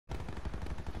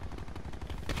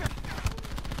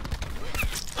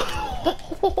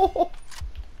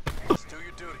Let's do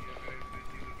your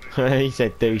duty. He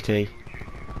said duty.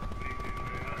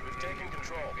 We've taken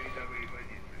control.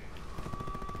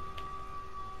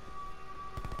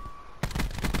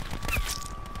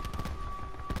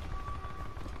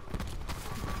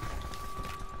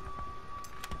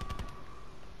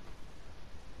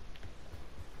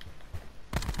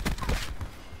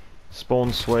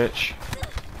 Spawn switch.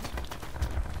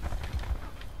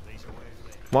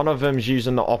 One of them's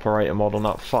using the operator mod on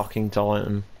that fucking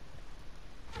Titan.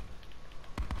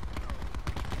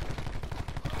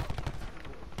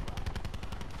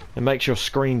 It makes your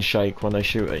screen shake when they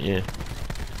shoot at you.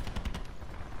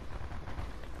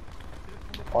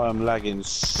 I am lagging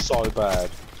so bad.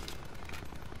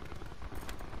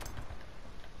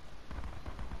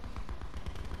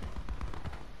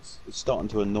 It's starting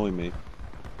to annoy me.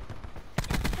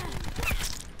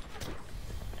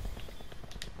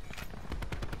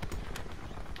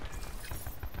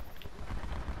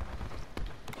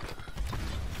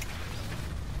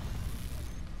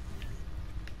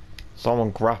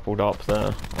 Someone grappled up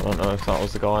there. I don't know if that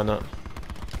was the guy in it.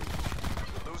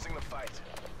 Losing the fight.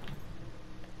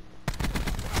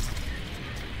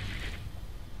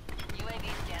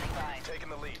 UAV standing by. Taking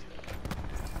the lead.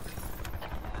 In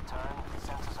return,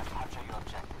 sensors will capture your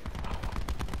objective.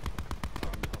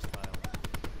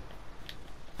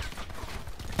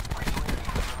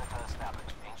 Perimeter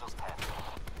established. Angels 10.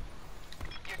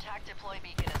 Your TAC deploy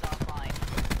beacon is offline.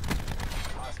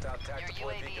 Hostile Your tactical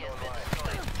UAV beacon has been online.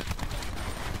 destroyed.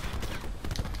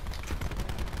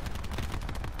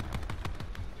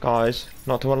 Guys,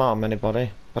 not to alarm anybody,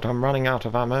 but I'm running out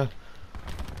of ammo.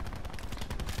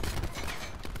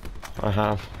 I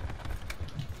have.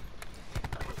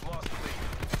 We've lost the lead.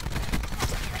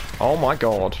 Oh my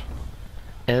god.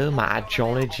 Oh my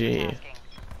Jolly G.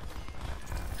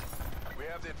 We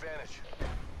have the advantage.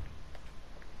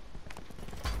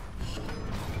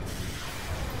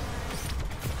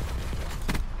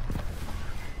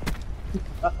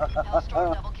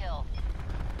 Hellstorm double kill.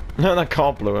 No, that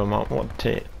car blew him up. What a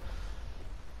tit.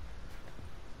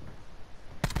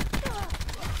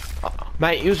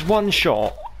 Mate, he was one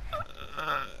shot.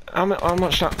 How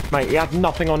much that? Mate, he had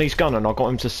nothing on his gun and I got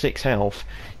him to 6 health.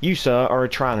 You, sir, are a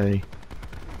tranny.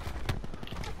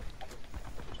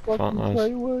 Fuck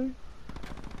knows.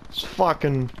 It's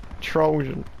fucking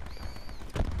Trojan.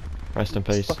 Rest in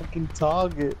peace. Fucking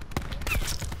target.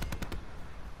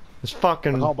 It's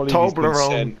fucking I can't believe he's been Toblerone.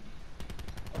 sent.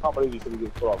 I can't believe he's going to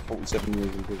get for like 47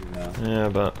 years in prison now. Yeah,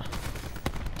 but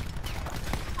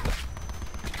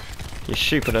you're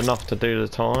stupid enough to do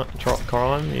the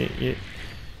crime.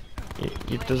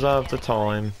 You deserve the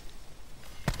time.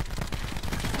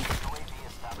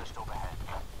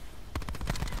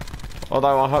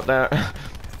 Although I hope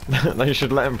they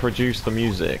should let him produce the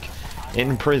music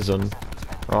in prison,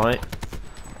 right?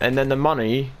 And then the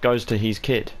money goes to his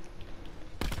kid.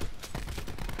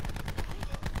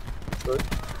 Good.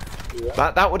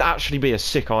 Yeah. That would actually be a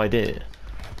sick idea.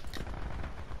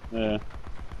 Yeah.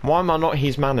 Why am I not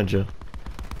his manager?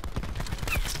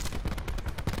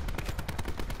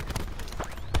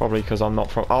 Probably because I'm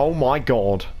not from. Oh my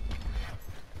god.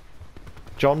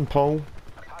 John Paul,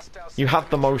 you have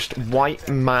the most white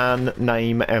man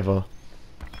name ever.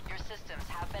 Your systems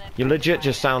have been You legit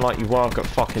just sound like you work at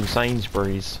fucking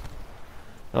Sainsbury's.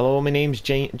 Hello, my name's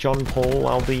John Paul.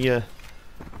 I'll be your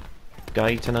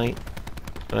guy tonight.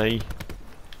 Hey.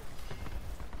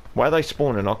 Where are they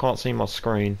spawning? I can't see my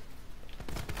screen.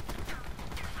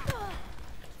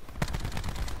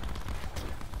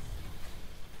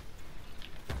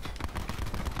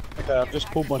 Okay, I've just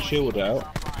pulled my shield out,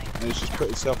 and it's just put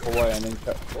itself away and then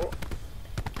cut. Oh.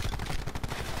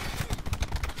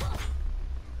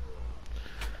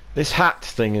 This hacked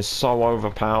thing is so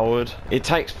overpowered. It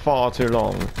takes far too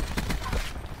long.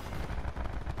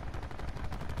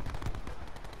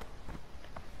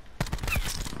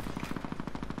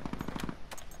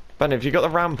 Ben, have you got the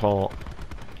rampart?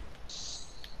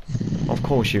 Of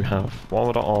course you have. Why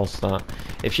would I ask that?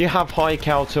 If you have high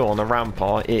cal 2 on the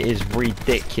rampart, it is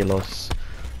ridiculous.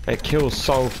 It kills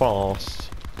so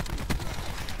fast.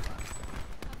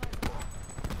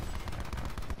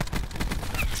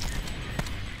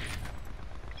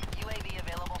 UAV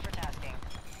available for tasking.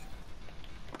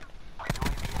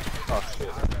 Oh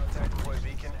shit. Hostile tactical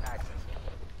beacon active.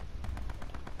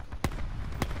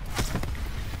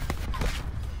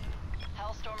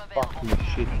 Hellstorm available Fucking for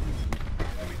shit. tasking.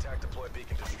 Enemy tac deploy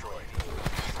beacon destroyed.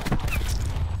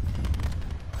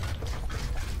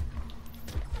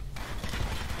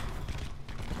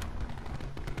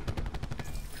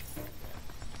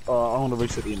 I want to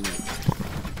reset the internet.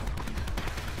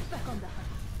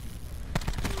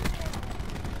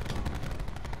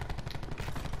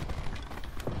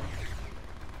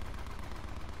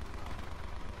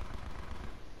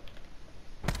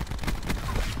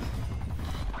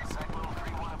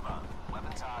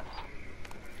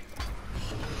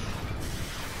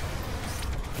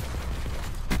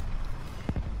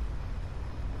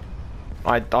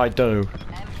 I do.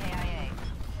 MKIA.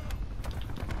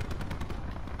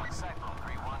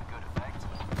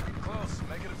 Close.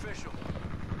 Make it official.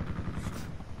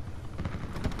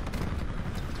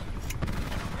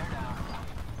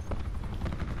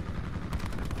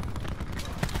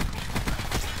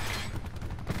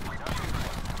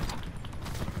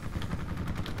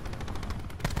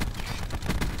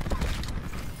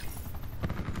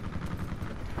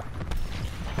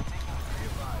 Be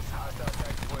advised, hostile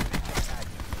attack deploy beacon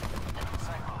active.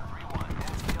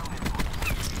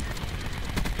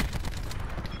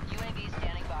 UAV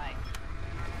standing by.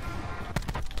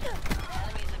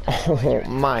 Enemies have Oh, deployed your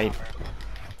mate.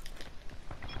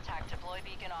 Attack deploy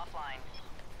beacon offline.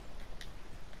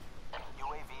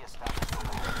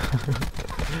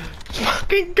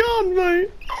 Fucking gone,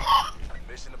 mate.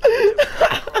 Mission objective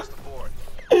across the board.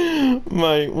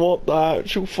 Mate, what the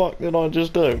actual fuck did I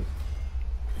just do?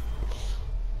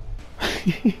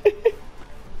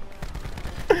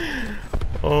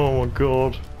 Oh my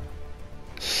god.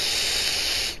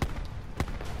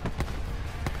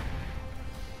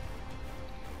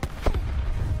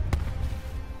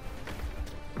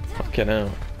 Fucking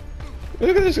hell.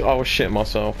 Look at this. I was shitting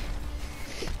myself.